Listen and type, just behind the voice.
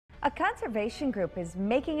A conservation group is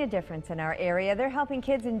making a difference in our area. They're helping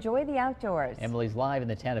kids enjoy the outdoors. Emily's live in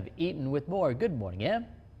the town of Eaton with more. Good morning, Em.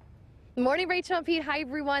 Morning, Rachel and Pete. Hi,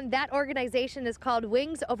 everyone. That organization is called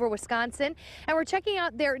Wings Over Wisconsin, and we're checking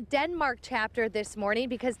out their Denmark chapter this morning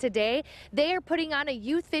because today they are putting on a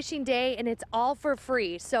youth fishing day, and it's all for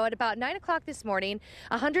free. So at about 9 o'clock this morning,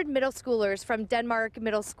 100 middle schoolers from Denmark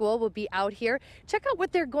Middle School will be out here. Check out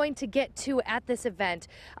what they're going to get to at this event.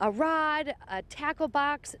 A rod, a tackle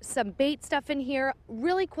box, some bait stuff in here.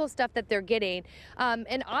 Really cool stuff that they're getting,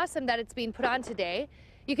 and awesome that it's being put on today.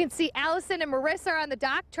 You can see Allison and Marissa are on the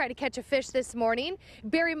dock trying to catch a fish this morning.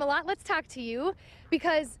 Barry Malott, let's talk to you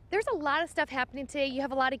because there's a lot of stuff happening today. You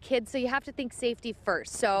have a lot of kids, so you have to think safety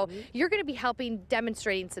first. So you're going to be helping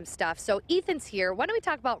demonstrating some stuff. So Ethan's here. Why don't we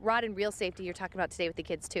talk about rod and reel safety you're talking about today with the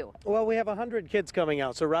kids too? Well, we have 100 kids coming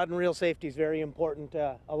out, so rod and reel safety is very important.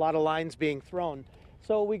 A lot of lines being thrown.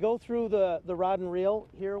 So we go through the rod and reel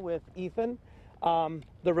here with Ethan,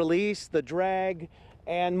 the release, the drag,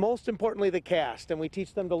 and most importantly the cast, and we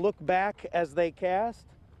teach them to look back as they cast.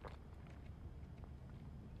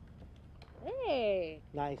 Hey,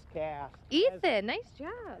 nice cast, Ethan. Nice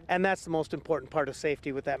job. And that's the most important part of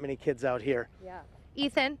safety with that many kids out here. Yeah.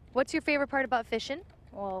 Ethan, what's your favorite part about fishing?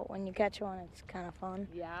 Well, when you catch one, it's kind of fun.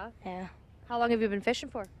 Yeah. How long have you been fishing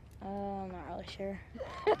for? I'm not really sure.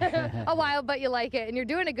 A while, but you like it, and you're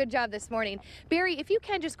doing a good job this morning. Barry, if you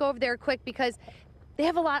can just go over there quick because they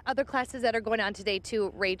have a lot of other classes that are going on today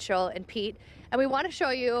too, Rachel and Pete, and we want to show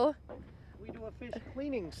you. We do a fish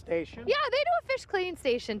cleaning station. Yeah, they do a fish cleaning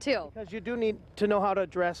station too. Because you do need to know how to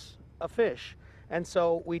dress a fish, and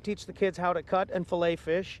so we teach the kids how to cut and fillet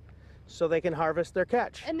fish so they can harvest their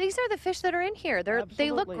catch. And these are the fish that are in here.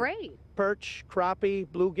 They look great. Perch, crappie,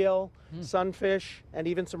 bluegill, sunfish, and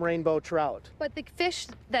even some rainbow trout. But the fish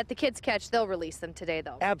that the kids catch, they'll release them today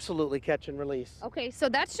though. Absolutely, catch and release. Okay, so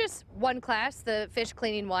that's just one class, the fish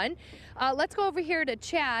cleaning one. Let's go over here to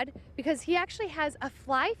Chad because he actually has a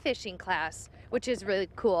fly fishing class, which is really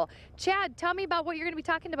cool. Chad, tell me about what you're going to be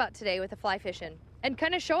talking about today with the fly fishing and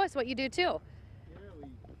kind of show us what you do too.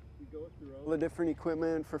 All the different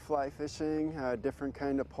equipment for fly fishing, different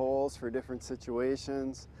kind of poles for different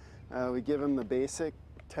situations. We give them the basic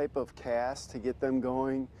type of cast to get them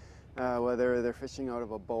going, whether they're fishing out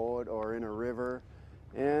of a boat or in a river,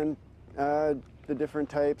 and the different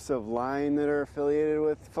types of line that are affiliated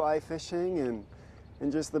with fly fishing,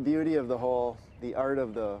 and just the beauty of the art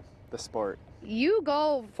of the sport. You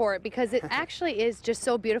go for it because it actually is just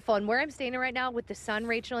so beautiful. And where I'm standing right now with the sun,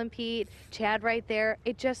 Rachel and Pete, Chad right there,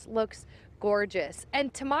 it just looks gorgeous.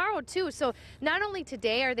 And tomorrow too, so not only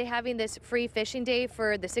today are they having this free fishing day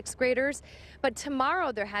for the 6th graders, but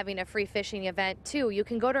tomorrow they're having a free fishing event too. You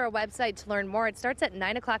can go to our website to learn more. It starts at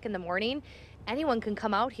 9 o'clock in the morning. Anyone can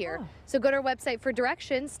come out here. So go to our website for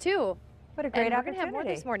directions too. What a great opportunity. We're going to have more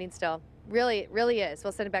this morning still. Really, it really is.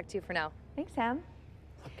 We'll send it back to you for now. Thanks, Sam.